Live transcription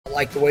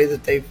like the way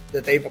that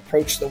they've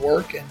approached the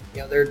work, and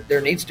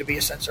there needs to be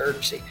a sense of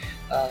urgency.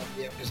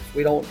 Because if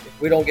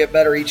we don't get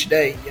better each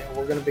day,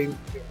 we're going to be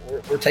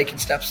we're taking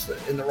steps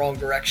in the wrong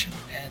direction.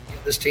 And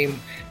this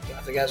team,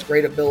 I think, has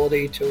great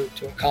ability to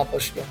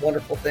accomplish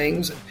wonderful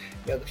things. And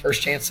the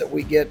first chance that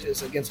we get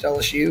is against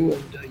LSU,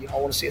 and I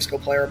want to see us go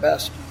play our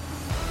best.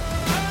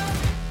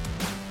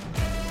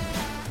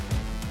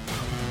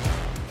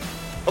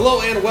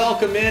 Hello and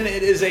welcome in.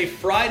 It is a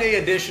Friday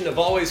edition of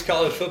Always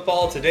College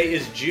Football. Today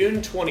is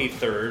June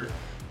 23rd.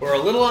 We're a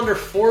little under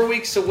 4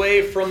 weeks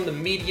away from the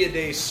Media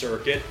Day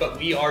circuit, but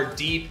we are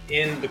deep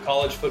in the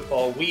college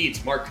football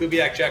weeds. Mark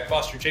Kubiak, Jack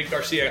Foster, Jake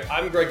Garcia.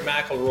 I'm Greg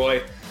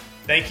McElroy.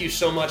 Thank you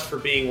so much for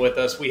being with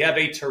us. We have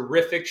a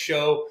terrific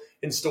show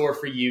in store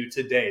for you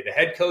today. The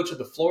head coach of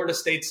the Florida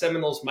State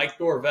Seminoles, Mike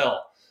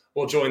Norvell,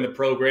 will join the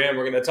program.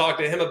 We're going to talk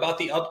to him about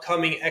the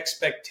upcoming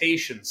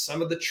expectations,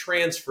 some of the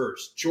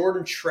transfers,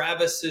 Jordan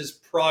Travis's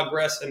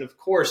progress, and of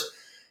course,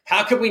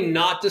 how could we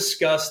not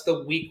discuss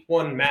the Week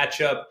 1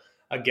 matchup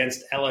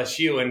against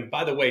LSU? And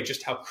by the way,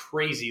 just how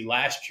crazy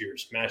last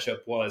year's matchup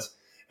was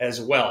as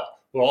well.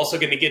 We're also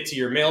going to get to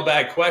your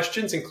mailbag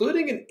questions,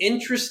 including an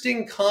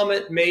interesting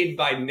comment made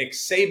by Nick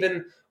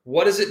Saban.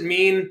 What does it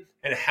mean,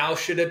 and how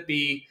should it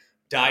be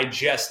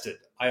digested?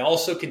 I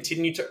also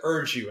continue to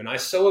urge you, and I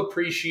so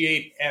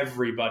appreciate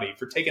everybody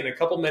for taking a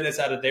couple minutes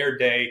out of their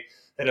day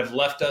that have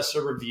left us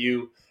a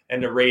review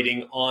and a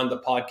rating on the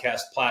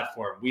podcast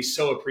platform. We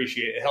so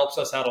appreciate it. It helps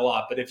us out a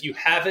lot. But if you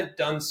haven't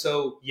done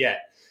so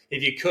yet,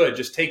 if you could,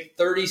 just take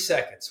 30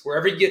 seconds,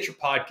 wherever you get your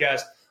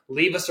podcast,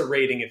 leave us a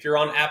rating. If you're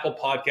on Apple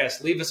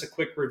Podcasts, leave us a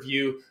quick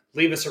review,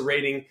 leave us a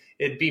rating.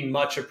 It'd be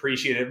much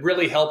appreciated. It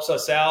really helps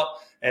us out,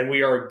 and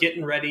we are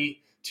getting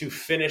ready to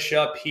finish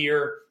up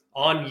here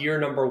on year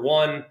number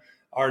 1.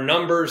 Our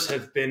numbers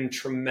have been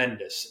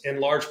tremendous, in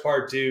large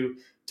part due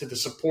to the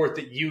support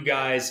that you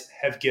guys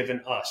have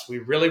given us. We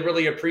really,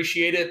 really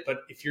appreciate it, but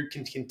if you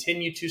can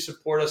continue to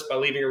support us by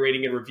leaving a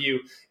rating and review,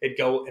 it'd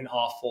go an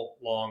awful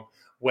long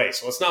way.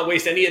 So let's not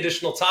waste any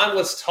additional time.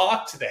 Let's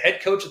talk to the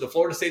head coach of the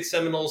Florida State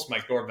Seminoles,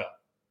 Mike Norvell.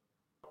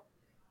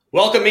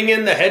 Welcoming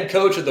in the head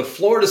coach of the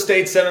Florida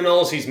State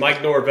Seminoles, he's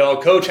Mike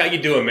Norvell. Coach, how you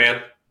doing,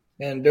 man?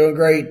 And doing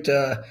great.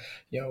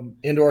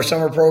 Into our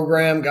summer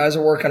program, guys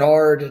are working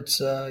hard. It's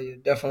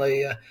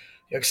definitely an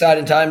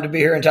exciting time to be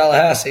here in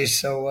Tallahassee.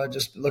 So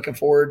just looking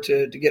forward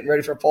to getting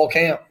ready for fall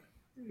camp.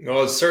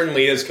 Well, it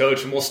certainly is,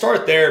 Coach. And we'll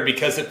start there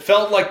because it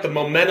felt like the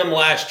momentum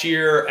last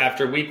year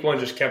after Week 1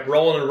 just kept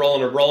rolling and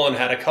rolling and rolling.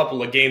 Had a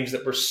couple of games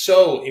that were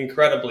so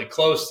incredibly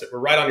close that were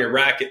right on your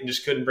racket and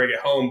just couldn't bring it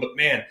home. But,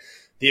 man,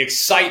 the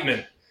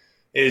excitement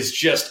is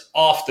just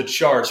off the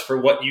charts for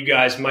what you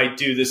guys might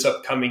do this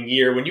upcoming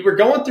year. When you were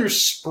going through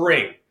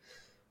spring,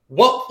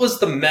 what was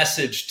the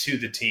message to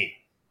the team?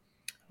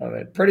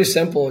 Pretty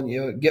simple.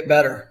 Get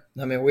better.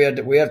 We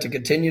have to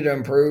continue to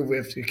improve. We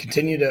have to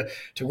continue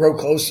to grow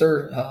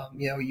closer.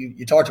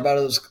 You talked about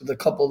the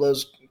couple of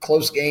those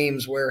close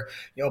games where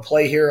a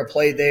play here, a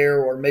play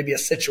there, or maybe a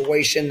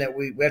situation that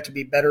we have to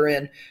be better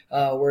in,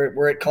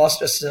 where it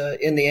cost us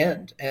in the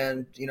end.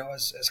 And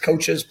as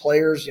coaches,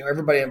 players,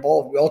 everybody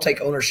involved, we all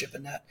take ownership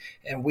in that,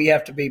 and we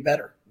have to be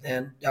better.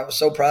 And I was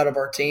so proud of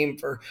our team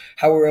for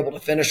how we were able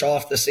to finish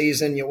off the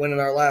season, winning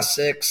our last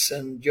 6,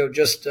 and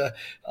the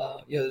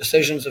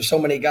decisions of so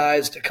many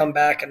guys to come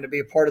back and to be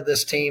a part of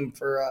this team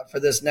for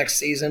this next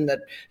season that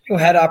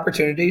had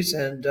opportunities,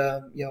 and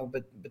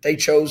but they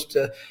chose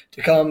to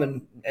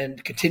come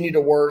and continue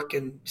to work,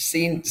 and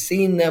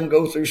seeing them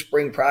go through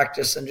spring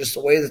practice and just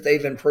the way that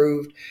they've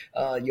improved,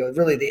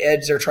 really the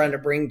edge they're trying to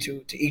bring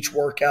to each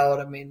workout.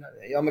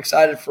 I'm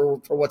excited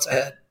for what's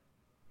ahead.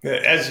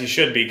 As you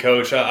should be,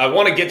 Coach. I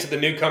want to get to the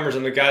newcomers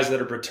and the guys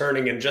that are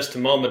returning in just a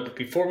moment. But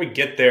before we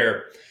get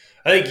there,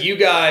 I think you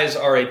guys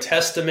are a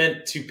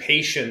testament to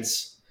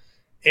patience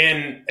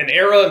in an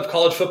era of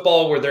college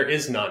football where there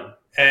is none.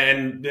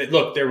 And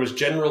look, there was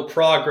general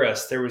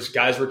progress. There was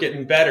guys were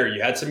getting better.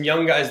 You had some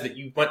young guys that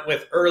you went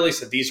with early,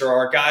 said these are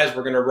our guys.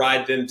 We're going to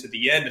ride them to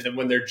the end. And then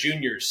when they're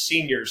juniors,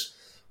 seniors,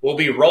 we'll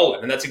be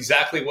rolling. And that's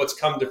exactly what's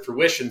come to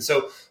fruition.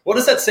 So what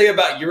does that say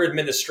about your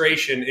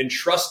administration in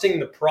trusting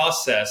the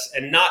process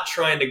and not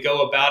trying to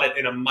go about it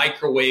in a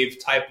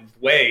microwave type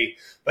of way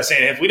by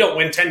saying, if we don't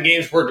win 10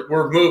 games,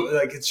 we're moving?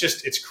 Like,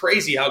 it's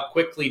crazy how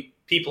quickly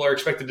people are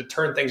expected to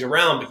turn things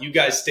around, but you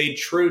guys stayed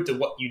true to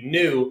what you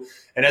knew.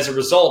 And as a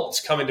result, it's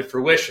coming to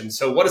fruition.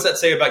 So what does that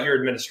say about your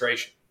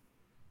administration?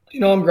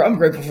 I'm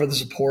grateful for the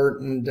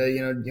support, and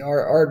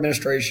our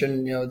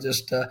administration,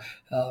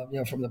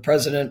 from the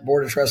president,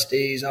 board of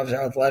trustees,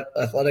 obviously our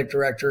athletic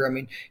director.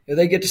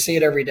 They get to see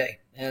it every day,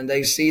 and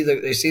they see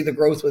the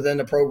growth within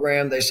the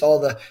program. They saw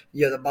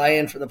the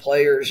buy-in from the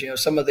players.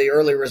 Some of the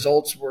early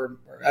results were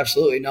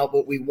absolutely not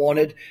what we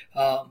wanted,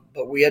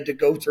 but we had to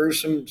go through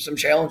some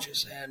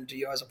challenges. And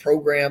as a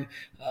program,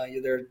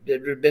 there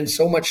had been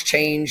so much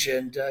change,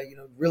 and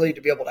really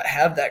to be able to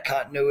have that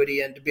continuity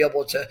and to be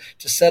able to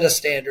set a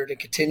standard and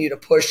continue to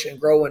push and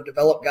grow and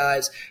develop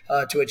guys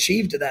to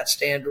achieve to that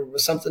standard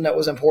was something that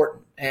was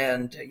important.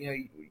 And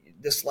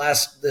this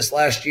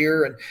last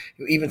year, and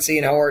even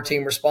seeing how our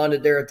team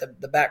responded there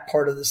at the back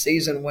part of the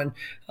season when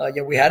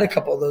we had a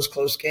couple of those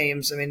close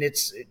games. I mean,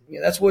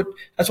 that's what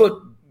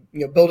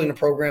building a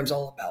program is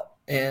all about.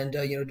 And,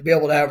 to be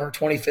able to have our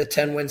 25th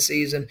 10-win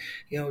season,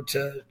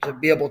 to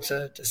be able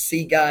to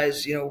see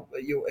guys,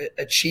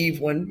 achieve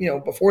when,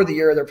 before the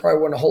year, there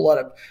probably wasn't a whole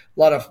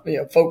lot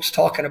of folks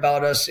talking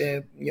about us,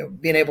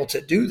 being able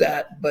to do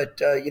that.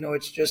 But,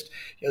 it's just,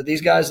 these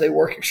guys, they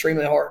work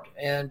extremely hard.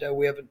 And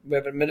we have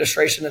an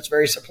administration that's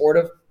very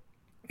supportive.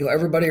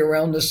 Everybody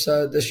around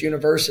this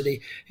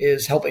university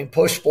is helping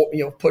push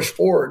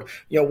forward,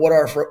 what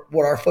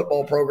our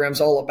football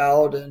program's all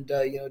about. And,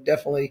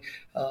 definitely,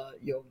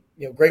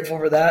 grateful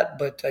for that,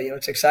 but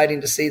it's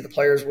exciting to see the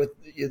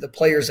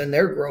players and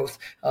their growth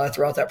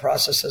throughout that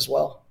process as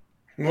well.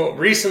 Well,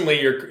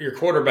 recently your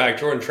quarterback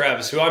Jordan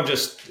Travis, who I'm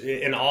just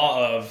in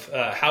awe of,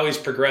 how he's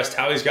progressed,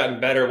 how he's gotten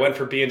better, went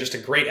from being just a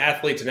great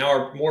athlete to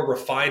now a more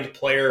refined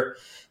player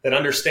that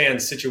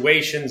understands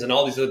situations and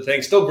all these other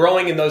things. Still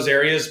growing in those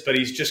areas, but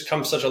he's just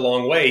come such a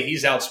long way.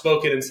 He's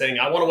outspoken and saying,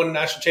 "I want to win a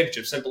national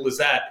championship." Simple as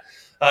that.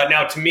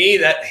 Now, to me,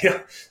 that's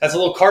a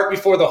little cart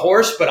before the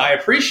horse, but I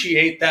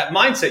appreciate that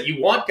mindset.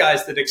 You want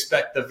guys that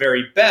expect the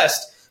very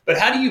best, but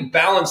how do you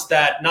balance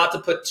that, not to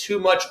put too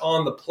much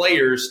on the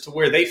players to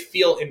where they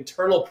feel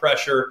internal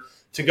pressure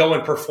to go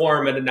and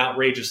perform at an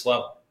outrageous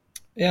level?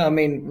 Yeah, I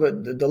mean,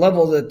 the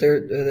level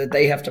that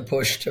they have to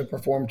push to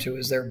perform to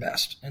is their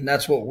best, and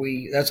that's what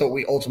we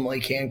ultimately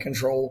can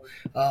control.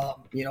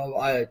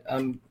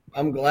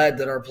 I'm glad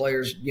that our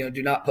players,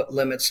 do not put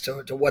limits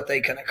to what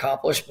they can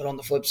accomplish. But on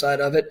the flip side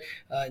of it,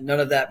 none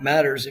of that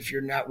matters if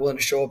you're not willing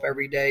to show up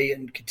every day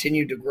and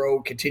continue to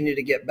grow, continue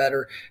to get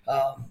better.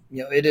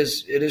 It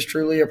is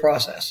truly a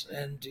process,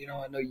 and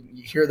I know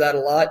you hear that a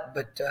lot.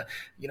 But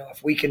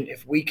if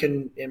we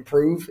can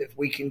improve, if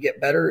we can get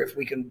better, if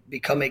we can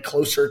become a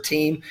closer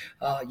team,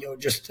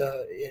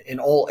 in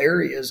all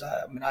areas.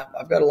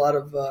 I've got a lot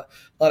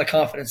of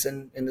confidence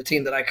in the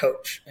team that I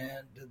coach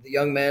and the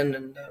young men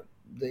and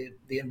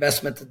the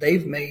investment that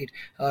they've made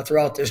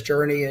throughout this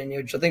journey. And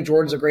I think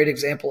Jordan's a great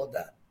example of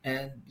that.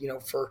 And,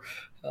 for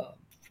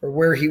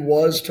where he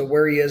was to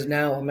where he is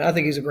now, I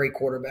think he's a great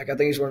quarterback. I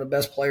think he's one of the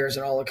best players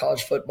in all of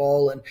college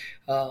football. And,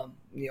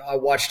 I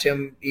watched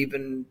him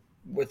even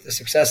with the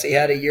success he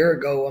had a year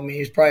ago.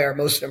 He's probably our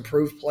most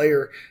improved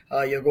player,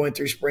 going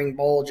through spring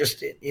ball,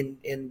 just in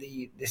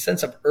the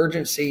sense of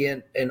urgency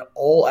in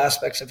all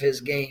aspects of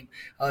his game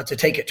to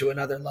take it to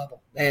another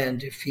level.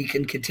 And if he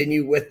can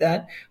continue with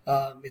that,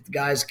 if the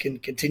guys can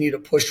continue to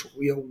push,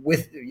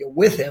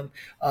 with him,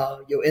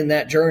 in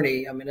that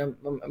journey. I'm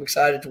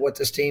excited to what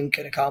this team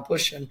can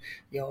accomplish, and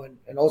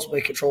and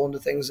ultimately controlling the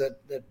things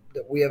that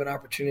we have an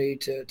opportunity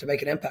to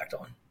make an impact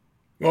on.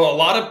 Well, a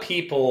lot of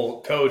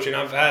people, Coach, and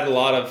I've had a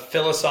lot of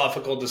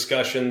philosophical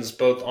discussions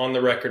both on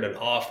the record and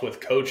off with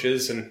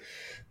coaches, and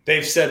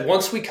they've said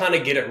once we kind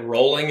of get it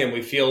rolling and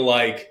we feel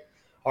like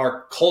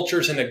our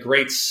culture's in a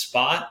great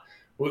spot,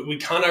 we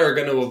kind of are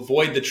going to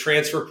avoid the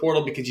transfer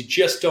portal because you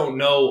just don't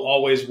know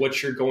always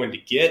what you're going to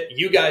get.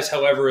 You guys,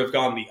 however, have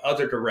gone the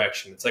other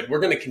direction. It's like we're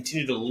going to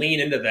continue to lean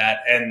into that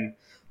and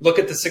look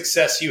at the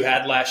success you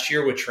had last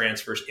year with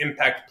transfers,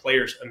 impact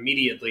players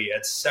immediately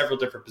at several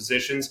different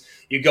positions.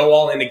 You go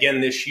all in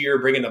again this year,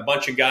 bring in a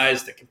bunch of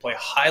guys that can play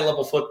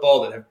high-level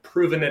football, that have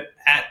proven it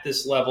at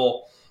this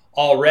level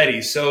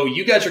already. So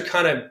you guys are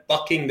kind of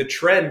bucking the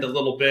trend a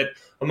little bit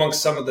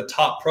amongst some of the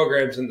top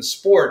programs in the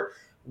sport.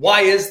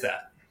 Why is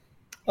that?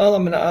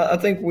 Well, I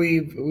think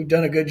we've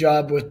done a good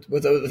job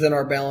within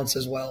our balance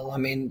as well.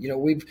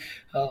 We've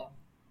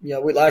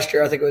last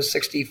year I think it was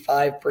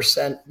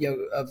 65%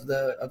 of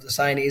the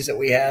signees that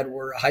we had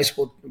were high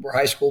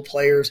school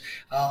players.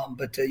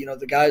 But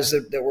the guys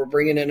that we're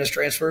bringing in as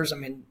transfers,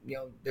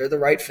 they're the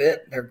right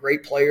fit. They're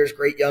great players,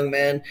 great young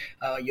men.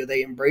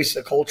 They embrace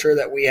the culture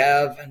that we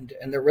have, and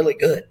they're really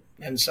good.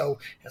 And so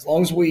as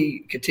long as we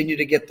continue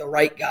to get the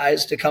right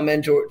guys to come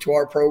into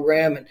our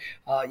program and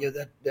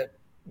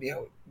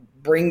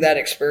bring that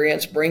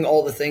experience, bring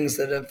all the things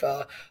that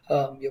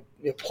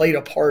have played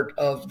a part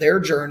of their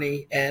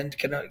journey, and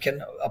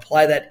can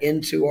apply that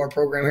into our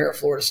program here at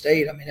Florida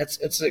State.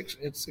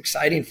 It's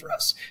exciting for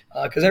us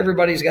because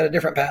everybody's got a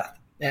different path,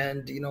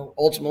 and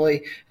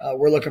ultimately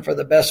we're looking for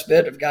the best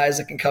fit of guys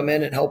that can come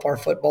in and help our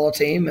football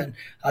team. And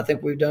I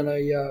think we've done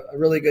a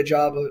really good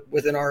job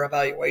within our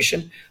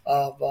evaluation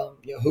of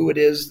who it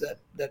is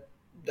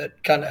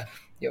that kind of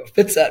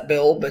fits that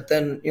bill, but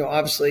then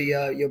obviously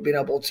being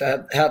able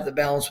to have the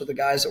balance with the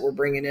guys that we're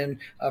bringing in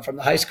from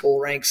the high school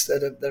ranks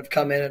that have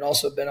come in and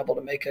also been able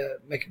to make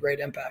a great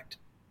impact.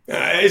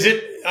 Is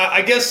it?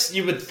 I guess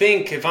you would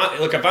think if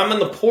I'm in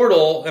the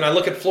portal and I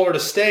look at Florida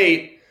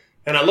State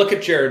and I look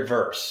at Jared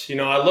Verse,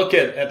 I look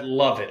at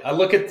Lovett, I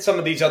look at some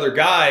of these other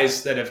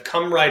guys that have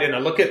come right in, I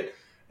look at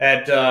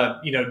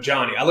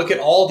Johnny, I look at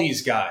all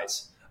these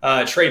guys,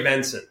 Trey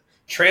Benson.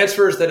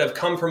 Transfers that have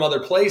come from other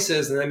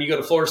places, and then you go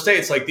to Florida State,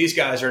 it's like these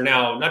guys are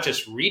now not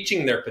just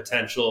reaching their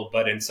potential,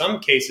 but in some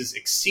cases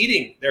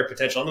exceeding their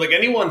potential. I don't think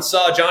anyone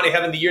saw Johnny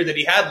having the year that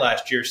he had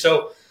last year.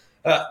 So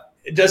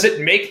does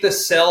it make the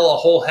sell a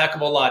whole heck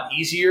of a lot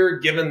easier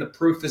given the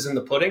proof is in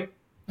the pudding?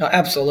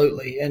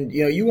 Absolutely, and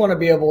you want to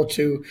be able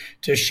to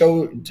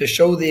show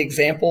the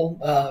example.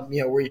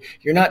 Where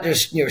you're not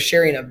just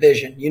sharing a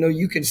vision.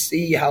 You can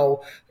see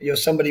how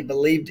somebody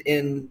believed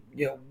in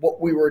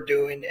what we were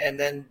doing, and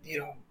then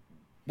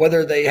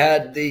whether they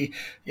had the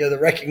the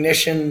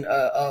recognition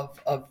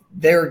of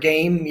their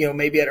game,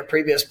 maybe at a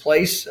previous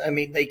place. I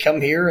mean, they come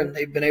here and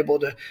they've been able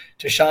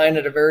to shine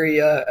at a very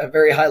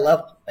high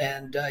level,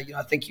 and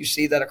I think you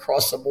see that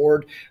across the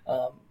board.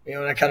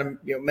 And I kind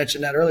of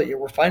mentioned that earlier.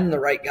 We're finding the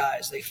right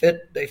guys. They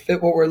fit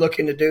what we're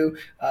looking to do.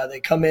 They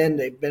come in.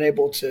 They've been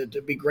able to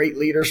be great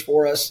leaders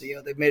for us.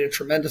 They've made a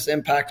tremendous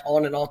impact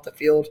on and off the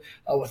field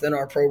within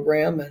our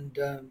program. And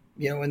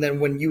and then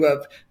when you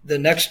have the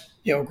next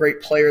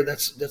great player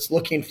that's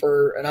looking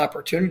for an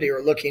opportunity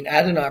or looking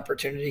at an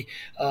opportunity,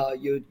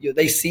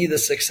 they see the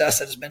success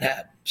that has been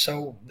had.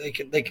 So they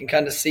can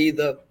kind of see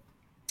the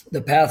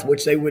path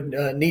which they would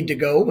need to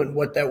go and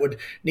what that would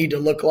need to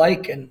look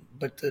like.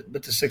 But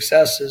the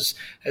success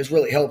has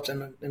really helped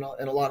in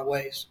a lot of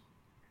ways.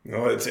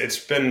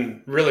 It's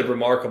been really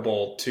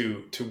remarkable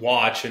to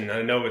watch, and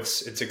I know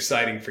it's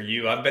exciting for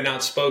you. I've been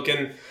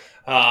outspoken.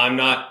 I'm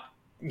not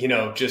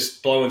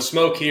just blowing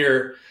smoke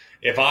here.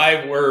 If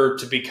I were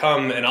to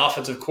become an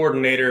offensive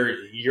coordinator,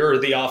 you're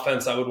the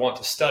offense I would want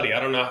to study. I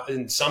don't know.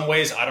 In some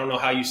ways, I don't know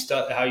how you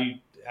stop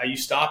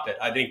it.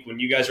 I think when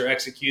you guys are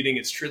executing,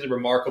 it's truly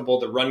remarkable.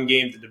 The run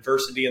game, the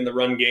diversity in the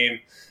run game,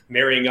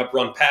 marrying up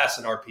run pass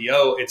and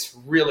RPO, it's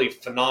really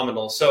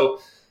phenomenal. So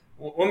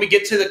when we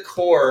get to the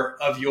core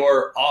of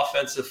your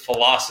offensive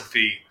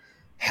philosophy,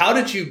 how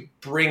did you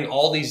bring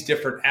all these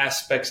different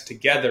aspects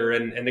together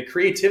and the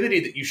creativity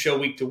that you show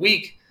week to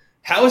week?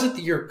 How is it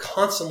that you're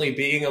constantly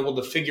being able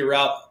to figure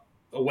out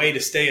a way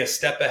to stay a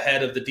step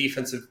ahead of the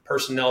defensive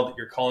personnel that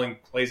you're calling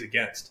plays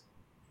against?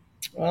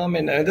 Well, I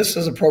mean, this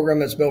is a program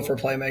that's built for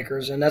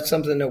playmakers, and that's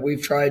something that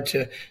we've tried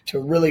to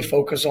really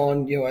focus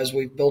on, as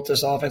we've built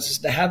this offense, is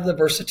to have the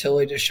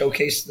versatility to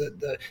showcase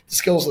the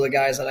skills of the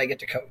guys that I get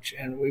to coach.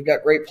 And we've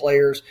got great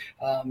players.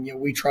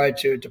 We try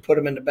to put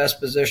them in the best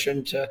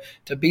position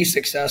to be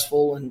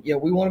successful, and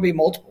we want to be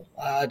multiple.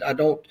 I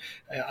don't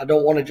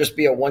want to just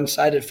be a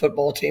one-sided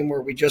football team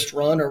where we just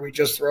run or we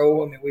just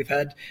throw. I mean, we've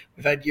had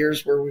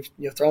years where we've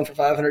thrown for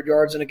 500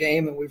 yards in a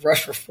game, and we've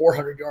rushed for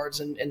 400 yards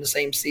in the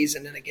same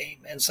season in a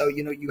game. And so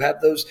you have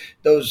those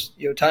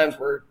times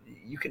where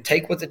you can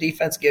take what the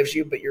defense gives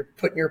you, but you're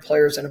putting your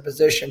players in a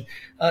position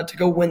to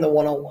go win the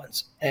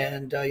one-on-ones.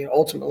 And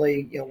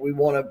ultimately, we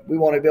want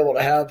to be able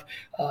to have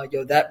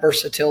that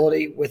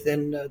versatility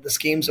within the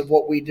schemes of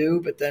what we do,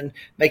 but then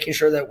making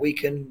sure that we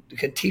can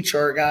teach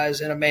our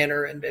guys in a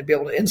manner and be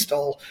able to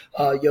install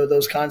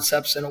those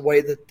concepts in a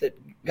way that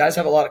guys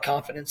have a lot of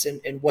confidence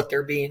in what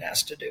they're being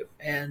asked to do.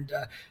 And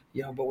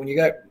but when you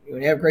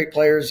have great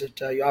players,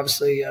 it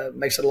obviously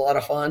makes it a lot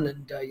of fun,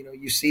 and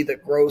you see the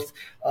growth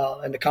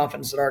and the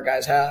confidence that our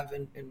guys have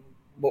in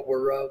what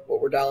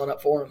we're dialing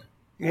up for them.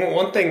 Well,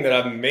 one thing that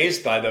I'm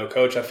amazed by, though,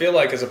 Coach, I feel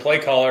like as a play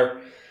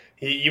caller,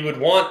 you would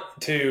want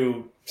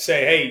to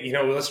say, hey,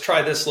 let's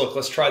try this look,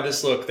 let's try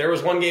this look. There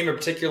was one game in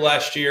particular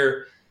last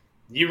year,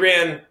 you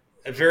ran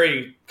a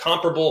very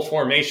comparable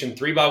formation,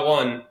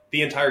 3-by-1,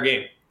 the entire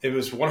game. It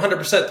was 100%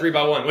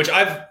 3-by-1, which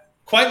I've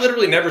quite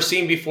literally never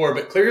seen before,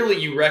 but clearly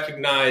you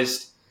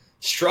recognized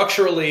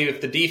structurally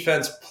if the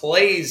defense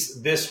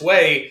plays this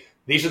way,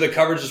 these are the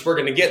coverages we're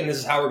going to get and this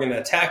is how we're going to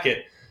attack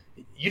it.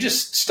 You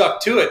just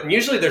stuck to it. And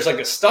usually there's like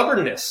a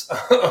stubbornness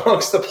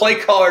amongst the play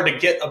caller to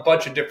get a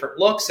bunch of different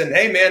looks and,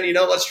 hey, man,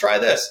 let's try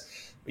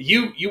this.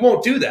 You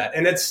won't do that.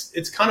 And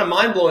it's kind of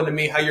mind-blowing to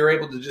me how you're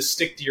able to just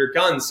stick to your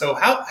guns. So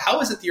how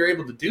is it that you're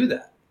able to do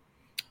that?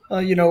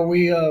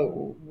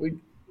 We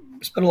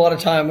spend a lot of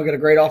time. We've got a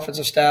great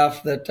offensive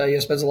staff that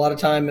spends a lot of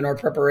time in our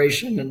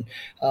preparation, and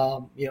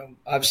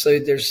obviously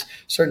there's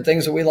certain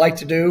things that we like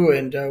to do,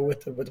 and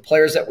with the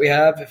players that we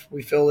have, if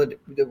we feel that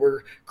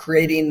we're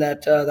creating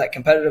that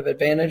competitive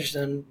advantage,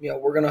 then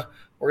we're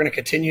gonna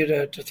continue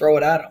to throw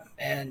it at them.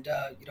 And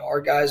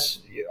our guys,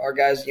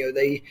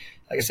 they,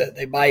 like I said,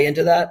 they buy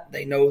into that.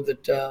 They know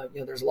that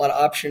there's a lot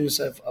of options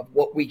of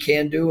what we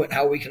can do and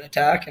how we can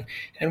attack,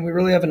 and we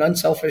really have an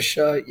unselfish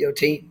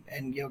team,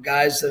 and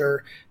guys that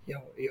are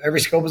every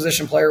skill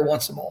position player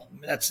wants the ball. I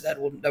mean,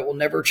 that will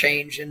never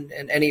change in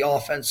any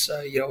offense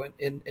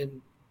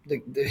in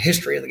the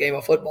history of the game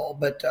of football.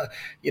 But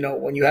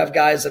when you have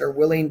guys that are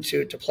willing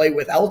to play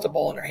without the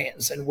ball in their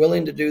hands and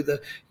willing to do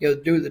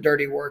the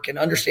dirty work and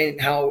understanding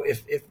how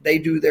if they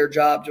do their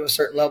job to a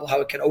certain level,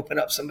 how it can open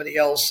up somebody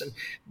else,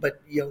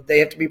 but they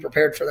have to be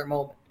prepared for their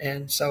moment.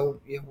 And so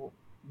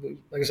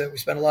like I said, we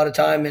spend a lot of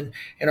time in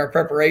our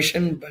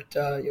preparation, but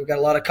we've got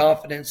a lot of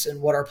confidence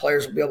in what our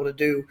players will be able to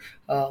do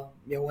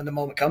when the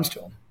moment comes to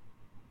them.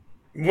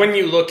 When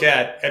you look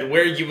at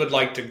where you would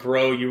like to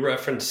grow, you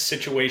reference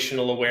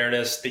situational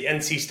awareness. The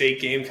NC State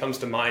game comes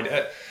to mind.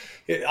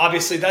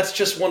 Obviously, that's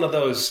just one of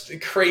those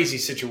crazy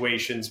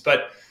situations,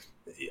 but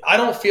I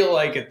don't feel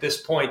like at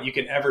this point you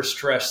can ever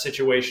stress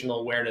situational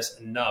awareness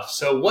enough.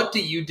 So what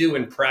do you do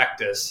in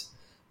practice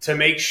to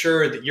make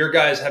sure that your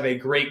guys have a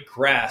great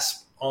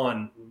grasp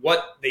on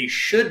what they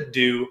should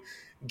do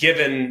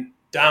given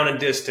down and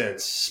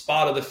distance,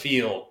 spot of the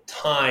field,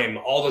 time,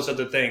 all those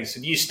other things?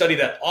 So do you study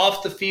that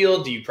off the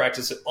field? Do you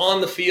practice it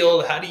on the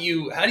field? How do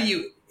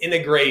you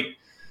integrate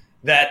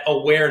that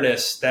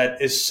awareness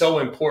that is so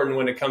important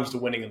when it comes to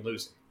winning and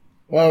losing?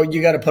 Well,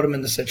 you got to put them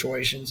in the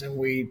situations, and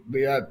we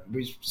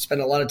spend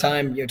a lot of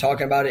time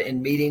talking about it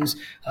in meetings,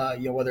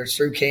 whether it's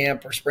through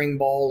camp or spring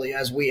ball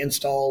as we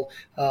install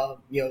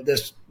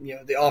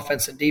the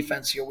offense and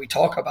defense. We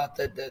talk about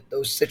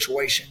those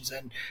situations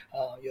and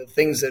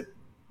things that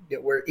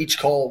where each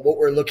call, what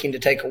we're looking to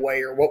take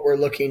away or what we're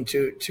looking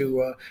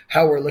to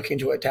how we're looking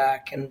to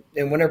attack, and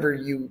whenever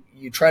you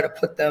try to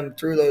put them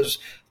through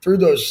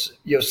those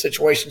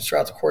situations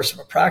throughout the course of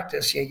a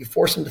practice, you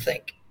force them to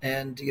think.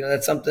 And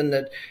that's something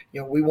that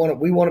we want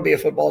to be a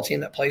football team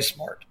that plays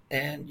smart.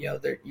 And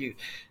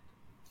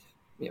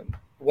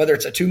whether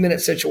it's a 2-minute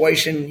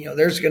situation,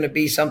 there's going to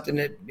be something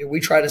that we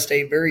try to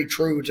stay very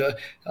true to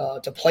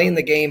playing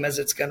the game as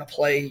it's going to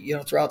play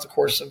throughout the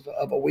course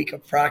of a week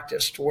of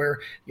practice, to where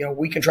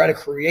we can try to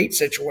create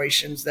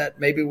situations that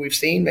maybe we've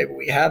seen, maybe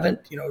we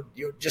haven't,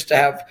 just to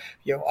have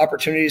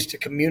opportunities to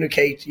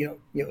communicate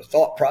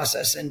thought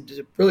process and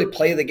to really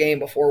play the game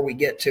before we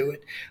get to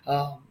it.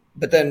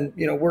 But then,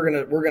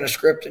 we're gonna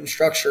script and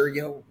structure,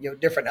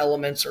 different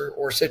elements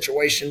or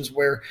situations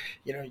where,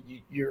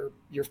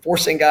 you're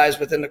forcing guys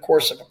within the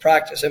course of a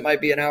practice. It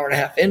might be an hour and a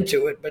half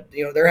into it, but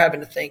they're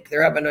having to think,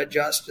 they're having to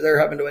adjust, they're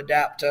having to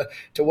adapt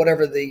to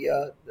whatever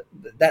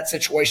that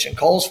situation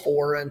calls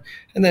for, and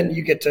then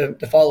you get to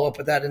follow up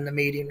with that in the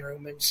meeting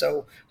room. And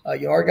so,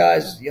 our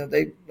guys,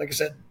 they, like I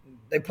said,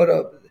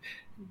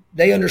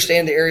 they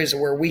understand the areas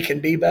where we can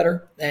be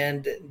better,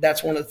 and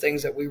that's one of the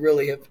things that we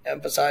really have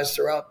emphasized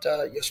throughout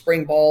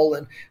spring ball,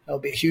 and there'll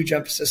be a huge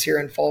emphasis here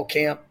in fall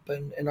camp.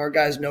 And our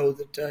guys know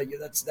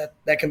that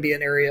that can be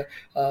an area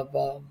of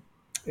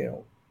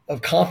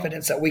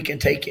confidence that we can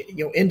take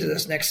into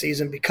this next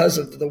season because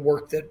of the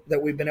work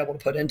that we've been able to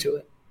put into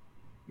it.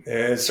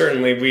 And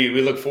certainly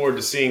we look forward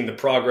to seeing the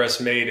progress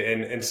made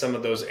in some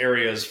of those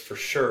areas for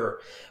sure.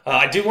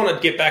 I do want to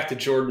get back to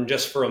Jordan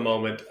just for a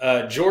moment.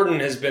 Jordan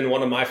has been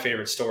one of my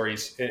favorite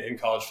stories in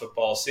college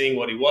football, seeing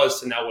what he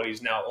was to now what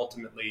he's now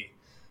ultimately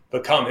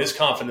become, his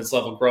confidence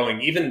level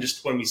growing. Even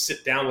just when we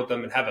sit down with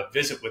him and have a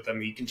visit with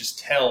him, you can just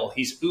tell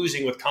he's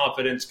oozing with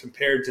confidence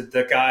compared to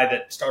the guy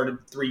that started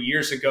 3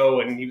 years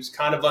ago and he was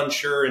kind of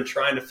unsure and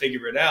trying to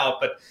figure it out.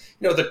 But,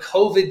 the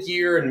COVID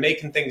year and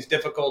making things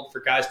difficult for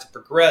guys to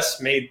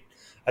progress made,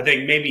 I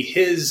think, maybe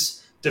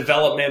his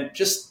development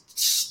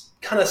just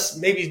kind of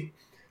maybe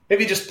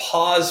just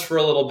pause for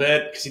a little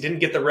bit because he didn't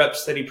get the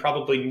reps that he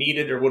probably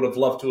needed or would have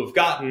loved to have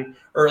gotten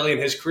early in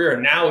his career.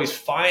 And now he's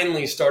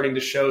finally starting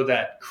to show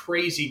that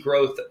crazy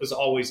growth that was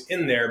always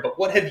in there. But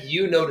what have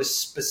you noticed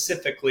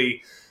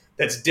specifically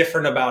that's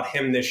different about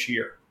him this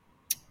year?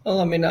 Well,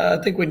 I mean, I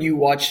think when you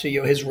watch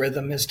his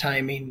rhythm, his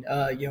timing,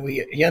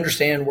 he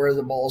understands where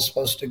the ball is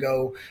supposed to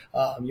go.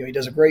 He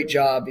does a great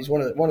job. He's one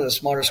of the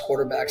smartest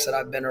quarterbacks that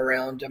I've been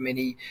around. I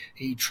mean,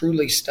 he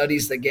truly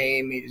studies the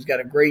game. He's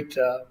got a great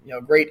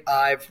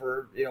eye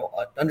for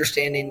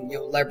understanding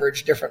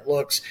leverage, different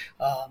looks.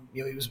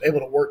 He was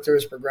able to work through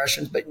his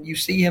progressions, but you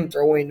see him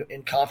throwing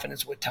in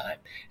confidence with time,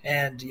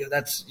 and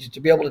that's to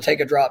be able to take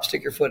a drop,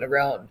 stick your foot in the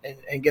ground,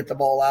 and get the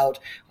ball out.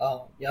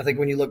 I think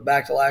when you look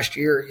back to last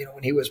year,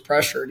 when he was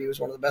pressured, he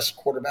was one of the best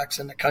quarterbacks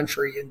in the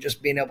country, and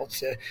just being able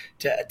to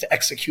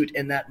execute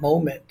in that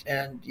moment.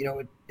 And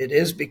it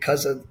is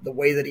because of the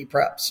way that he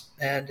preps,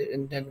 and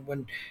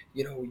when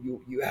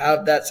you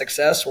have that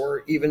success,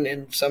 or even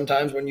in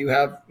sometimes when you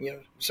have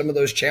some of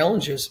those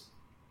challenges,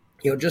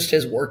 just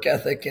his work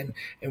ethic and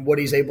what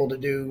he's able to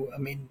do. I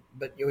mean,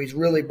 but he's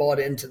really bought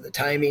into the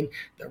timing,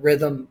 the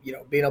rhythm,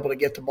 being able to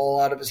get the ball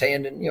out of his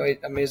hand,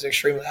 and he's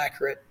extremely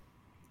accurate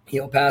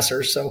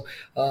passer. So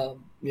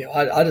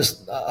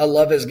I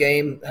love his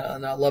game,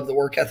 and I love the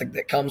work ethic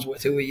that comes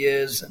with who he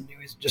is, and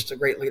he's just a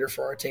great leader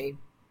for our team.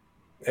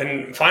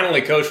 And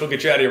finally, Coach, we'll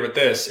get you out of here with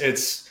this.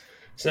 It's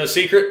no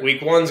secret.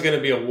 Week 1 is going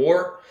to be a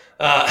war.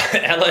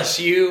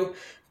 LSU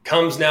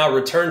comes now,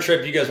 return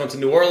trip. You guys went to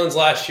New Orleans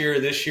last year.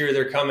 This year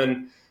they're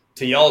coming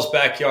to y'all's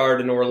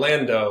backyard in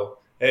Orlando.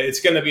 It's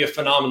going to be a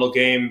phenomenal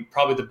game,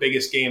 probably the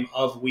biggest game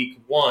of Week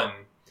 1.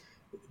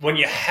 When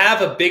you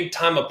have a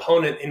big-time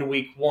opponent in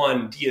Week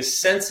 1, do you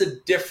sense a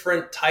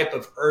different type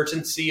of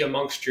urgency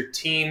amongst your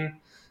team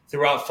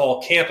throughout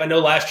fall camp? I know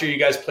last year you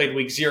guys played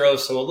Week 0,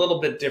 so a little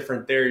bit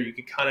different there. You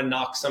could kind of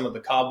knock some of the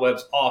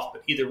cobwebs off,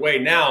 but either way,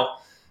 now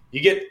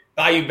you get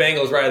Bayou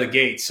Bengals right out of the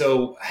gate.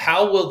 So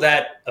how will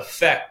that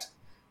affect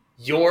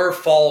your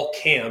fall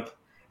camp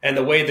and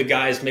the way the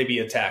guys maybe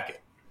attack it?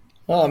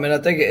 Well, I mean, I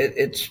think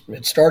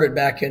it started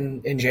back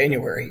in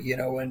January,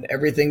 and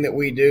everything that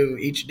we do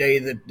each day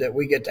that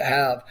we get to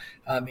have.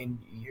 I mean,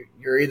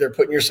 you're either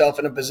putting yourself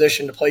in a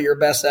position to play your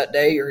best that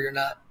day or you're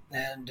not.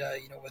 And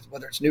with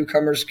whether it's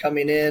newcomers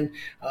coming in,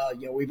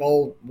 we've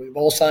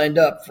all signed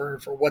up for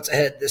what's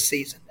ahead this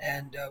season,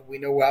 and we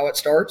know how it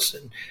starts.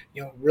 And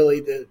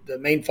really the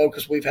main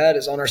focus we've had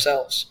is on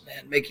ourselves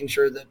and making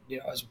sure that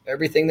as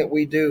everything that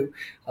we do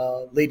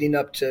leading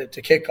up to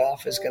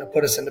kickoff is going to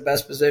put us in the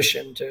best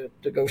position to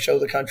go show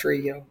the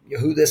country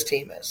who this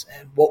team is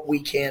and what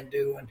we can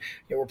do. And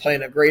we're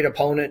playing a great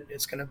opponent.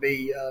 It's going to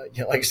be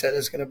like I said,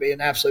 it's going to be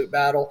an absolute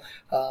battle.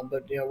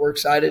 But we're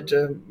excited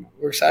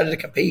to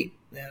compete.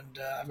 And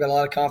I've got a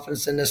lot of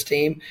confidence in this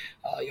team.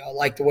 I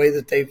like the way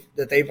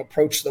that they've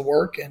approached the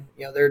work, and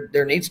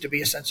there needs to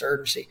be a sense of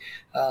urgency.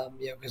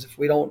 Because if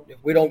we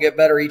don't get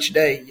better each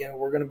day,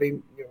 we're going to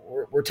be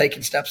we're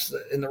taking steps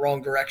in the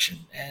wrong direction.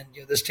 And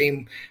this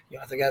team,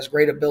 I think has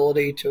great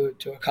ability to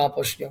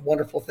accomplish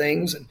wonderful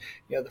things. And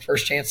the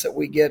first chance that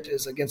we get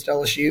is against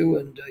LSU,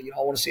 and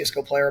I want to see us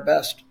go play our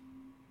best.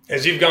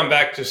 As you've gone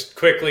back, just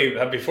quickly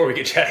before we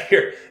get chatted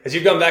here, as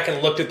you've gone back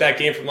and looked at that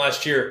game from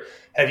last year,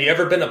 have you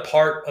ever been a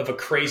part of a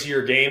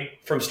crazier game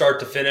from start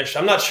to finish?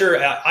 I'm not sure.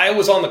 I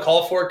was on the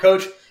call for it,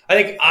 Coach. I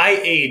think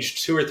I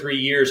aged 2 or 3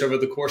 years over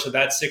the course of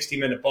that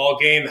 60-minute ball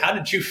game. How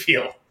did you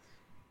feel?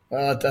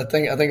 I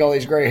think all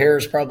these gray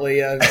hairs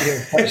probably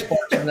play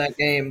sparks in that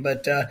game,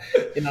 but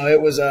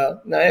it was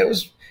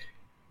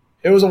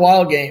a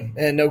wild game,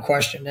 and no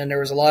question. And there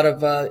was a lot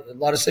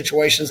of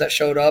situations that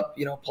showed up.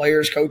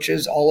 Players,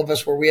 coaches, all of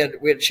us, where we had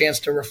a chance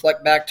to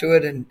reflect back to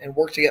it and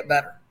work to get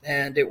better.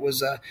 And it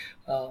was,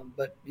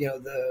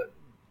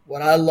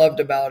 what I loved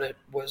about it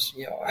was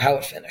how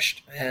it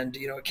finished, and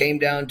it came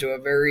down to a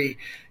very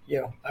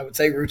I would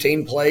say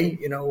routine play,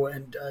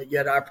 and you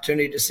had an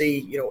opportunity to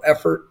see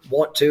effort,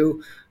 want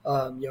to,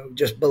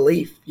 just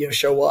belief,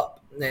 show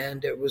up.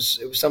 And it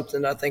was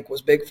something I think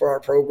was big for our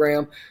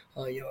program.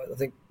 I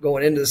think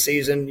going into the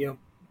season,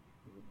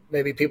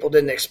 maybe people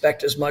didn't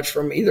expect as much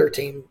from either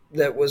team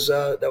that was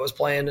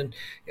playing. And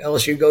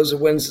LSU goes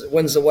and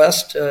wins the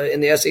West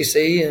in the SEC,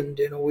 and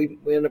we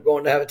end up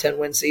going to have a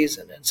 10-win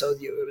season. And so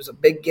it was a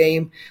big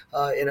game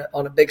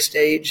on a big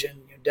stage,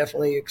 and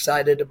definitely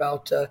excited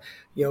about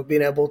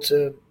being able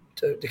to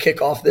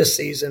kick off this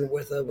season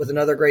with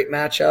another great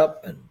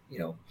matchup, and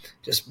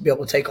just be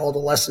able to take all the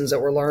lessons that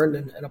were learned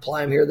and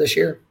apply them here this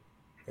year.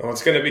 Well,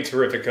 it's going to be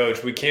terrific,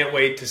 Coach. We can't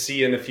wait to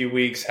see you in a few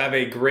weeks. Have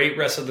a great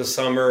rest of the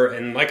summer.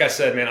 And like I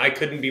said, man, I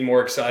couldn't be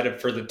more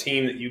excited for the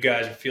team that you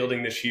guys are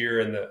fielding this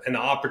year and the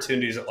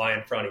opportunities that lie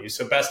in front of you.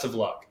 So best of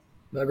luck.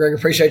 Well, Greg,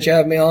 appreciate you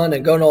having me on,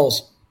 and go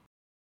Noles.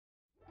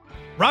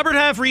 Robert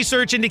Half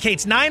research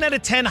indicates 9 out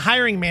of 10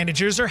 hiring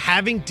managers are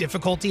having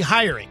difficulty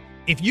hiring.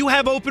 If you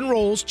have open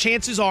roles,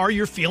 chances are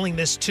you're feeling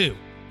this too.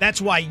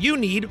 That's why you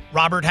need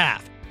Robert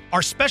Half.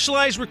 Our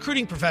specialized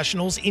recruiting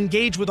professionals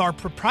engage with our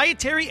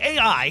proprietary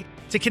AI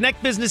to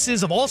connect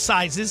businesses of all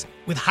sizes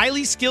with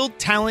highly skilled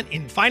talent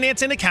in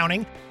finance and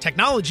accounting,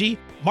 technology,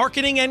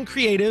 marketing and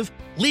creative,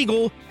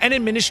 legal, and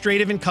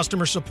administrative and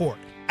customer support.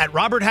 At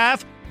Robert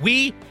Half,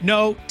 we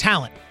know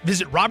talent.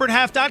 Visit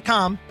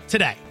roberthalf.com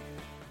today.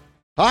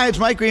 Hi, it's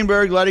Mike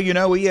Greenberg letting you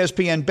know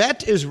ESPN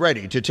Bet is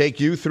ready to take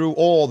you through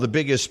all the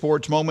biggest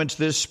sports moments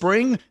this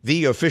spring.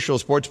 The official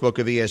sportsbook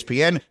of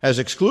ESPN has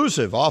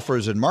exclusive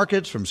offers and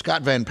markets from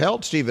Scott Van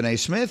Pelt, Stephen A.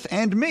 Smith,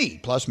 and me,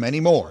 plus many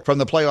more. From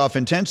the playoff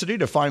intensity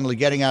to finally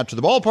getting out to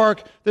the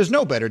ballpark, there's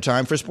no better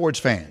time for sports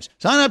fans.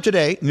 Sign up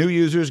today. New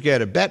users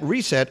get a bet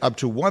reset up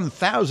to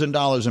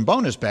 $1,000 in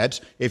bonus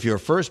bets if your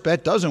first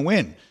bet doesn't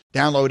win.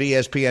 Download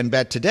ESPN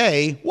Bet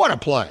today. What a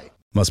play.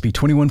 Must be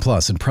 21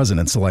 plus and present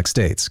in select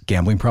states.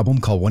 Gambling problem?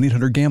 Call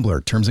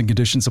 1-800-GAMBLER. Terms and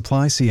conditions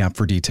apply. See app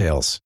for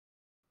details.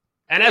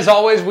 And as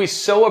always, we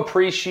so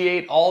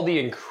appreciate all the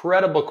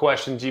incredible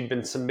questions you've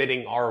been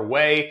submitting our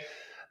way.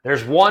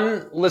 There's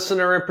one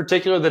listener in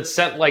particular that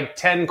sent like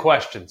 10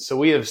 questions. So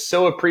we have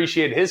so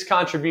appreciated his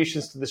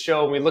contributions to the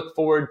show, and we look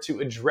forward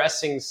to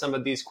addressing some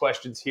of these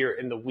questions here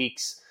in the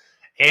weeks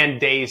and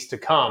days to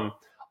come.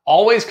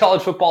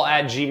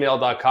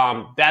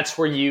 alwayscollegefootball@gmail.com. That's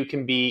where you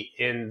can be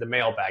in the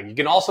mailbag. You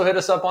can also hit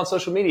us up on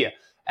social media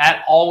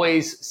at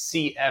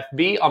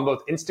alwayscfb on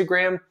both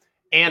Instagram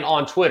and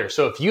on Twitter.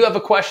 So if you have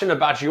a question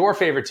about your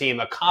favorite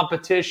team, a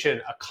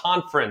competition, a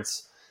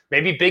conference,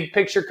 maybe big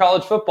picture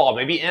college football,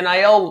 maybe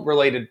NIL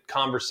related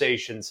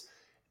conversations,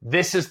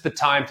 this is the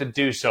time to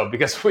do so,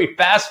 because we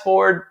fast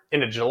forward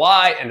into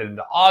July and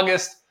into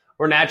August.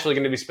 We're naturally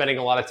going to be spending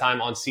a lot of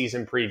time on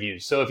season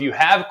previews. So if you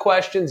have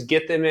questions,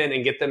 get them in,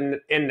 and get them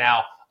in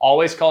now.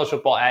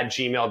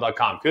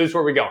 alwayscollegefootball@gmail.com. Who's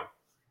where we going? All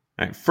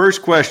right,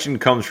 first question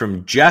comes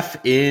from Jeff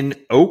in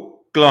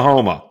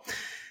Oklahoma.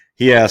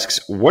 He asks,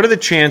 what are the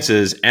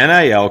chances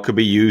NIL could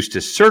be used to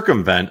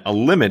circumvent a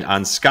limit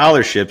on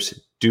scholarships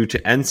due to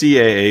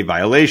NCAA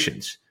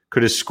violations?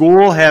 Could a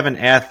school have an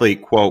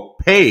athlete, quote,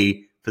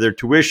 pay for their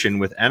tuition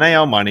with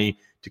NIL money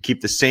to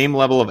keep the same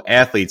level of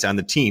athletes on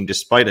the team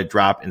despite a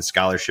drop in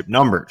scholarship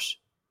numbers?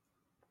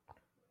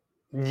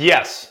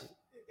 Yes,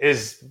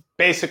 is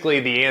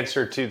basically the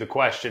answer to the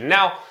question.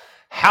 Now,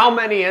 how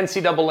many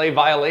NCAA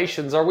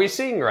violations are we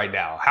seeing right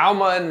now? How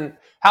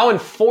How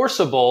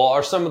enforceable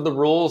are some of the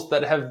rules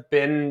that have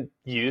been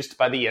used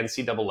by the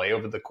NCAA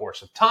over the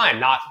course of time?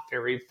 Not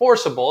very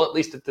enforceable, at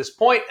least at this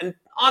point. And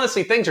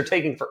honestly, things are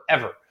taking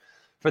forever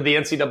for the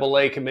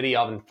NCAA Committee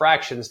of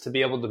Infractions to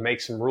be able to make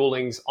some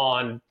rulings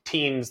on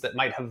teams that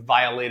might have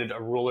violated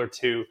a rule or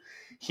two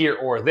here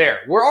or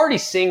there. We're already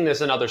seeing this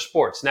in other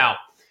sports. Now,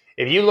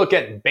 if you look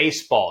at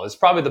baseball, it's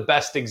probably the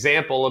best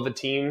example of a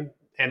team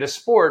and a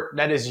sport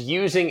that is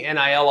using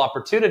NIL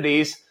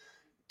opportunities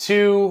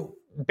to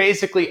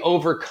basically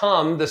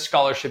overcome the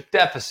scholarship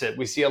deficit.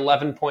 We see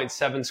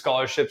 11.7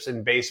 scholarships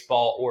in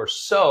baseball or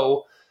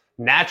so.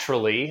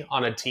 Naturally,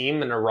 on a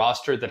team and a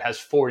roster that has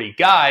 40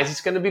 guys,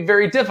 it's going to be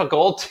very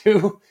difficult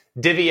to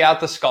divvy out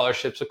the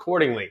scholarships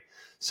accordingly.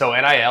 So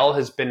NIL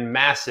has been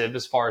massive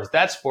as far as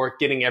that sport,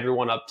 getting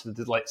everyone up to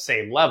the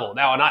same level.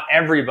 Now, not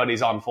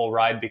everybody's on full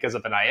ride because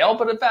of NIL,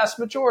 but a vast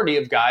majority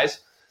of guys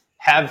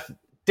have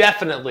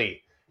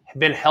definitely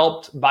been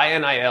helped by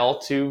NIL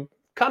to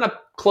kind of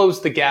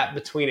close the gap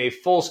between a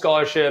full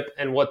scholarship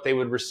and what they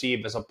would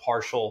receive as a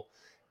partial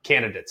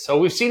candidate. So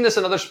we've seen this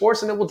in other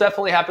sports, and it will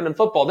definitely happen in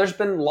football. There's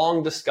been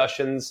long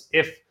discussions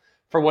if,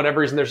 for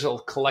whatever reason, there's a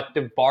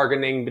collective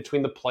bargaining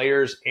between the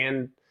players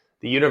and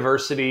the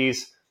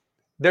universities.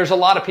 There's a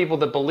lot of people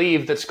that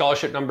believe that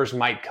scholarship numbers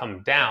might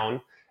come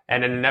down,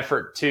 and in an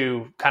effort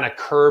to kind of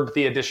curb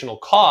the additional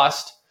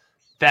cost,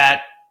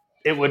 that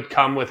it would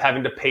come with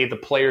having to pay the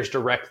players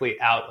directly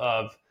out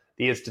of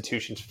the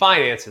institution's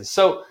finances.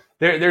 So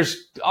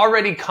there's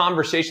already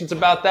conversations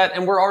about that,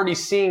 and we're already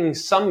seeing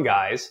some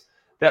guys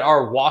that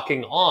are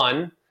walking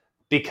on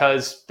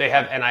because they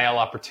have NIL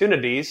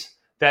opportunities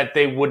that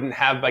they wouldn't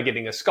have by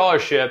getting a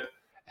scholarship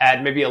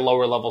at maybe a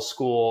lower level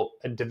school,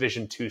 a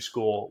Division II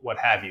school, what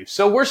have you.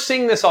 So we're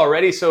seeing this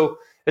already. So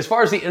as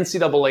far as the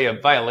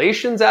NCAA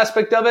violations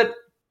aspect of it,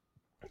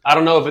 I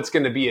don't know if it's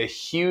going to be a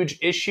huge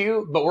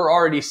issue, but we're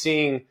already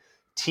seeing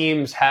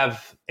teams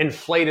have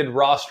inflated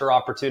roster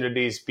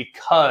opportunities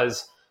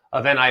because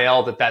of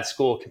NIL that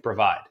school can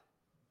provide.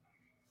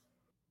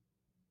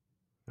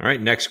 All right,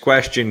 next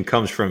question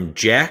comes from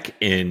Jack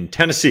in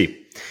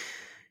Tennessee.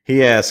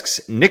 He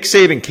asks, Nick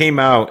Saban came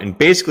out and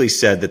basically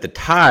said that the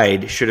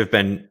Tide should have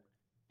been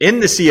in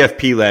the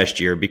CFP last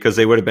year because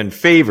they would have been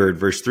favored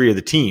versus 3 of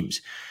the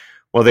teams.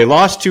 Well, they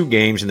lost 2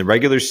 games in the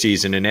regular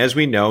season, and as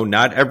we know,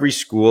 not every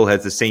school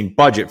has the same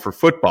budget for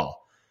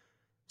football.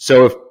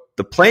 So if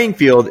the playing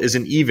field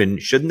isn't even,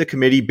 shouldn't the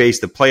committee base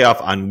the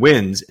playoff on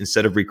wins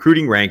instead of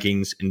recruiting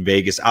rankings and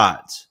Vegas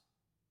odds?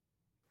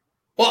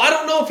 Well, I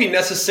don't know if he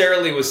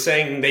necessarily was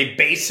saying they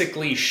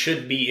basically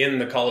should be in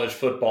the college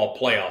football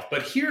playoff,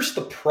 but here's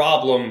the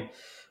problem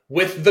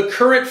with the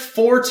current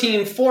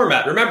 4-team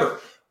format. Remember,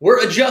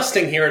 we're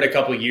adjusting here in a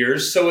couple of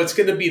years, so it's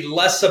going to be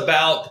less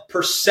about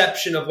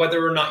perception of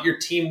whether or not your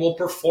team will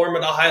perform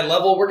at a high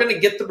level. We're going to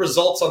get the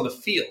results on the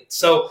field.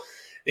 So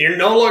you're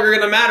no longer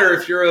going to matter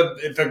if you're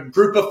a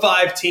group of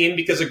 5 team,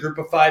 because a group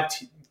of 5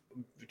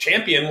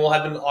 champion will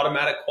have an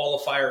automatic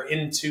qualifier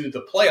into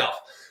the playoff.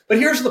 But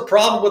here's the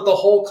problem with the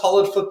whole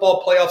college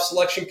football playoff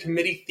selection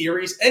committee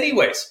theories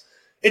anyways.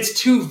 It's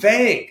too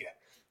vague.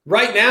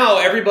 Right now,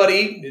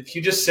 everybody, if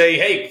you just say,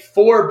 hey,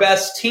 4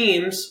 best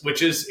teams,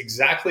 which is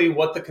exactly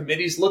what the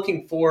committee's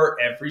looking for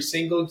every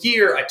single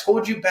year. I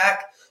told you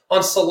back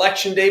on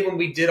selection day when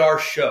we did our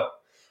show.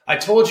 I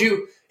told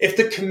you if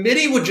the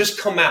committee would just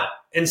come out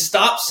and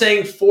stop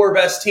saying 4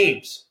 best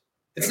teams.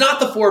 It's not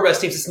the 4 best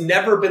teams. It's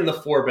never been the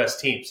 4 best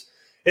teams.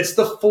 It's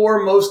the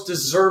 4 most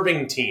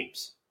deserving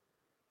teams.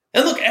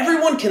 And look,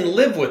 everyone can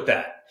live with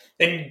that.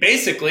 And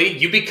basically,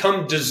 you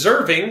become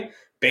deserving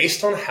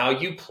based on how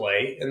you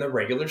play in the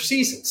regular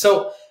season.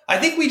 So I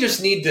think we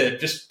just need to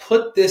just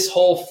put this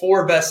whole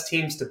 4 best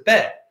teams to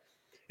bed.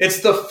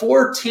 It's the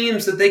 4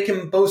 teams that they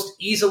can most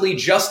easily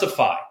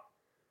justify.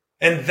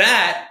 And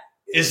that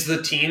is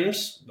the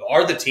teams,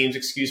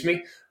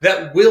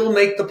 that will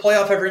make the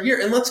playoff every year.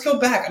 And let's go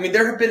back. I mean,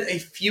 there have been a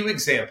few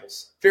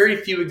examples, very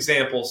few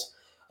examples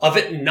of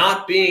it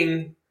not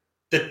being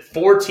the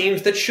 4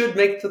 teams that should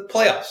make the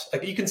playoffs.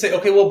 Like you can say,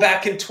 okay, well,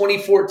 back in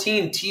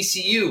 2014,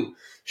 TCU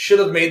should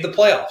have made the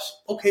playoffs.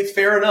 Okay,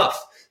 fair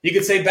enough. You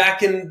could say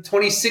back in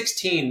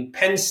 2016,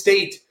 Penn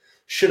State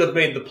should have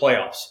made the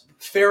playoffs.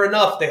 Fair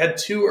enough. They had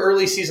 2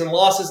 early season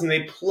losses and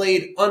they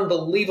played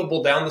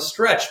unbelievable down the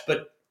stretch.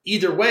 But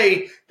either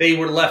way, they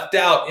were left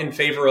out in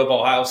favor of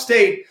Ohio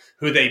State,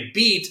 who they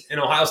beat, and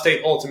Ohio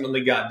State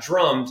ultimately got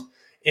drummed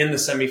in the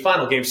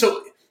semifinal game.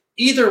 So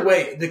either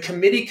way, the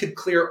committee could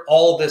clear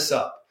all this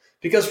up.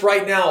 Because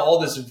right now, all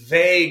this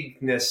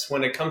vagueness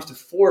when it comes to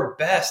 4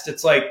 best,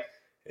 it's like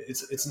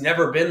it's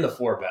never been the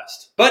 4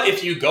 best. But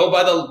if you go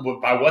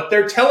by what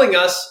they're telling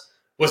us,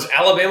 was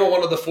Alabama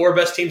one of the 4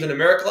 best teams in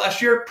America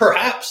last year?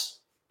 Perhaps.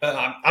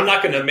 I'm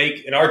not going to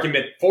make an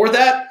argument for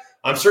that.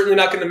 I'm certainly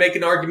not going to make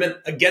an argument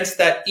against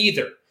that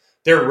either.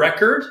 Their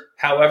record,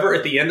 however,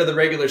 at the end of the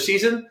regular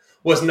season,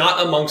 was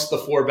not amongst the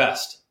 4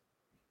 best.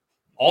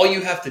 All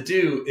you have to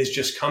do is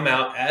just come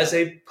out as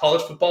a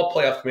college football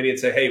playoff committee and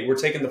say, hey, we're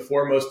taking the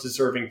 4 most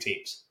deserving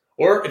teams.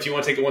 Or if you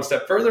want to take it one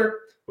step further,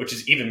 which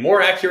is even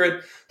more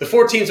accurate, the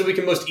 4 teams that we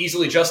can most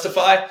easily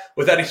justify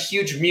without a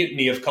huge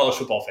mutiny of college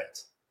football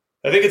fans.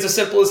 I think it's as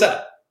simple as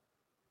that.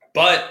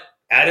 But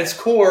at its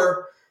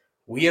core,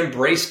 we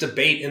embrace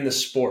debate in the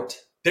sport.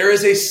 There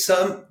is a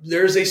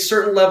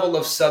certain level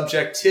of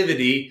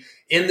subjectivity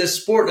in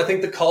this sport, and I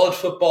think the College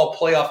Football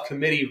Playoff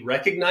Committee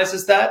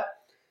recognizes that,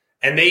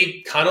 and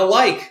they kind of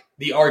like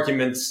the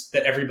arguments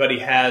that everybody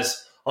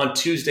has on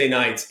Tuesday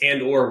nights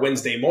and or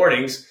Wednesday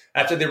mornings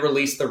after they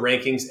release the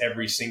rankings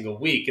every single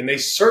week. And they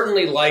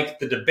certainly like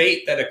the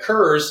debate that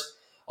occurs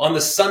on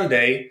the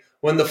Sunday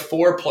when the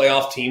 4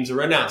 playoff teams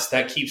are announced.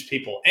 That keeps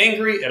people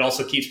angry. It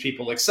also keeps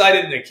people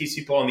excited, and it keeps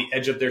people on the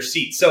edge of their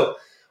seat. So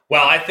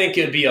while I think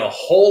it would be a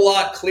whole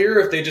lot clearer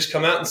if they just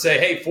come out and say,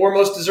 hey, 4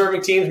 most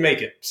deserving teams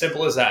make it.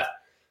 Simple as that.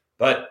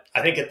 But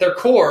I think at their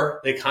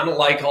core, they kind of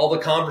like all the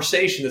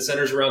conversation that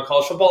centers around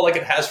college football like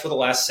it has for the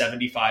last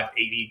 75,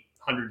 80,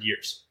 100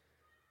 years.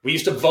 We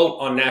used to vote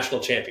on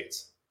national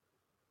champions.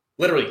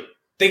 Literally,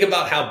 think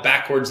about how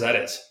backwards that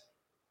is.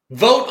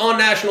 Vote on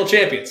national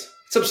champions.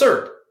 It's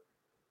absurd.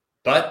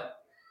 But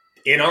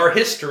in our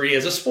history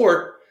as a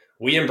sport,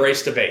 we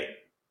embrace debate.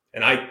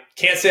 And I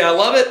can't say I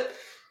love it,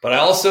 but I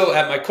also,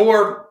 at my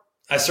core,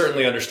 I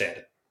certainly understand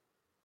it.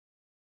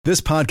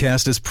 This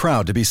podcast is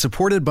proud to be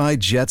supported by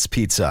Jets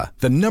Pizza,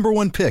 the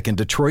 #1 pick in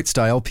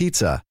Detroit-style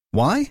pizza.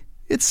 Why?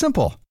 It's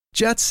simple.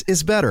 Jets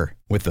is better.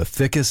 With the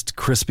thickest,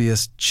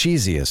 crispiest,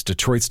 cheesiest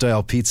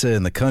Detroit-style pizza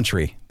in the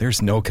country,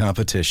 there's no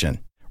competition.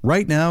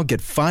 Right now,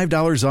 get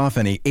 $5 off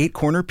any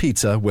 8-corner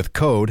pizza with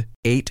code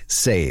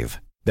 8SAVE.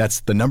 That's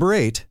the number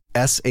 8,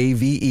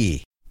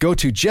 SAVE. Go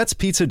to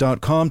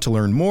jetspizza.com to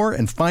learn more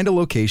and find a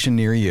location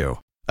near you.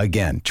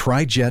 Again,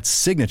 try Jet's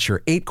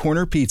signature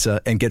 8-corner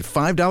pizza and get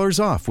 $5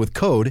 off with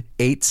code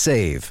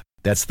 8SAVE.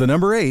 That's the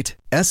number 8,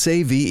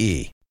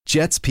 SAVE.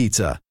 Jet's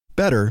Pizza.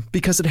 Better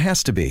because it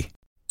has to be.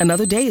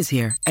 Another day is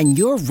here, and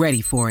you're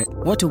ready for it.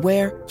 What to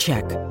wear?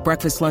 Check.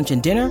 Breakfast, lunch,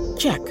 and dinner?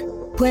 Check.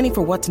 Planning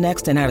for what's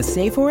next and how to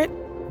save for it?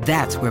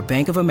 That's where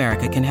Bank of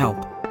America can help.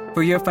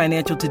 For your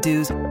financial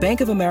to-dos,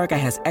 Bank of America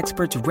has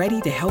experts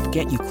ready to help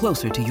get you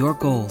closer to your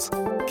goals.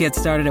 Get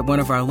started at one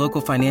of our local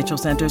financial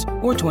centers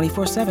or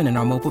 24/7 in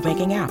our mobile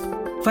banking app.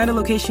 Find a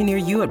location near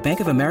you at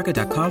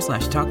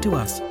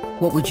bankofamerica.com/talktous.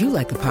 What would you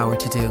like the power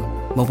to do?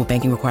 Mobile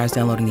banking requires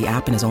downloading the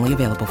app and is only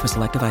available for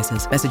select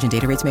devices. Message and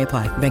data rates may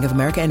apply. Bank of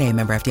America NA,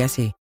 member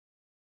FDIC.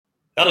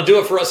 That'll do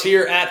it for us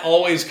here at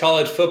Always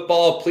College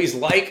Football. Please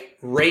like,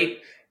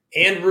 rate,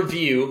 and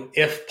review,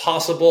 if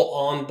possible,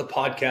 on the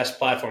podcast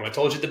platform. I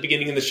told you at the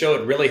beginning of the show,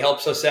 it really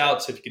helps us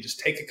out. So if you could just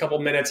take a couple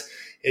minutes,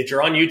 if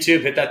you're on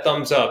YouTube, hit that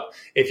thumbs up.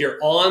 If you're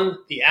on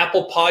the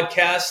Apple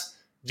Podcast,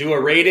 do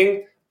a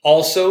rating.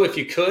 Also, if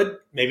you could,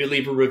 maybe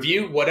leave a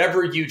review,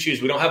 whatever you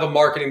choose. We don't have a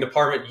marketing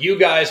department. You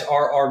guys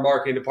are our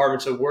marketing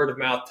department. So word of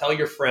mouth, tell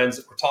your friends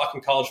that we're talking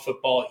college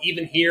football.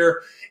 Even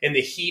here in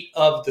the heat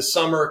of the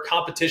summer,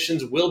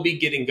 competitions will be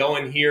getting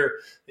going here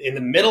in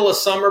the middle of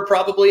summer,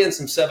 probably, and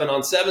some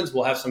 7-on-7s.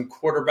 We'll have some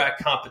quarterback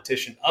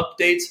competition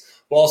updates.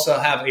 We'll also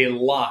have a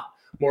lot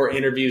more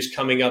interviews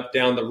coming up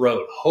down the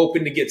road,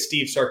 hoping to get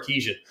Steve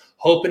Sarkisian,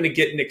 hoping to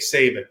get Nick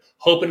Saban,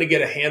 hoping to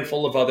get a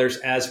handful of others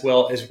as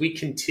well as we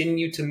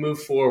continue to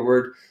move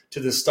forward to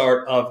the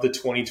start of the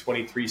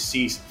 2023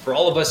 season. For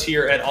all of us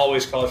here at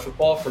Always College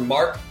Football, for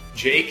Mark,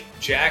 Jake,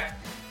 Jack,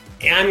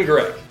 and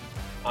Greg.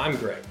 I'm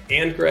Greg.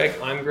 And Greg.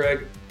 I'm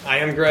Greg. I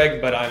am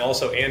Greg, but I'm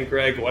also and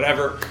Greg,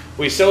 whatever.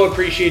 We so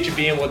appreciate you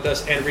being with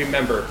us. And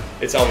remember,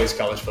 it's always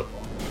college football.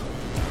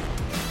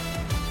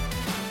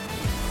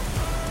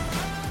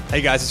 Hey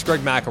guys, it's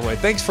Greg McElroy.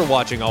 Thanks for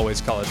watching Always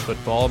College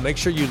Football. Make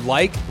sure you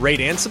like, rate,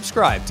 and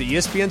subscribe to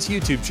ESPN's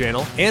YouTube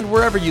channel and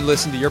wherever you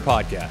listen to your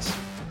podcasts.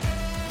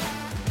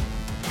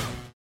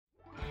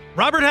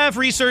 Robert Half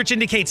research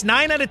indicates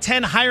 9 out of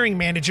 10 hiring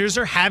managers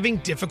are having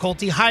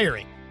difficulty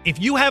hiring. If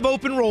you have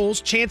open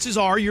roles, chances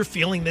are you're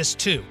feeling this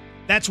too.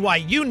 That's why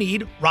you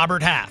need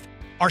Robert Half.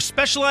 Our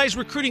specialized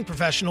recruiting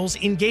professionals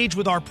engage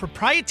with our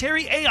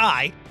proprietary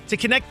AI to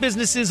connect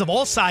businesses of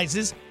all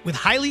sizes with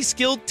highly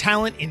skilled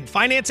talent in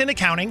finance and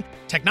accounting,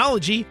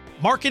 technology,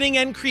 marketing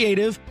and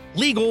creative,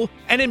 legal,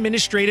 and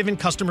administrative and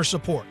customer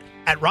support.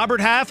 At Robert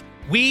Half,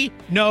 we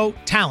know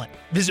talent.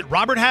 Visit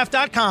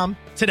roberthalf.com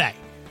today.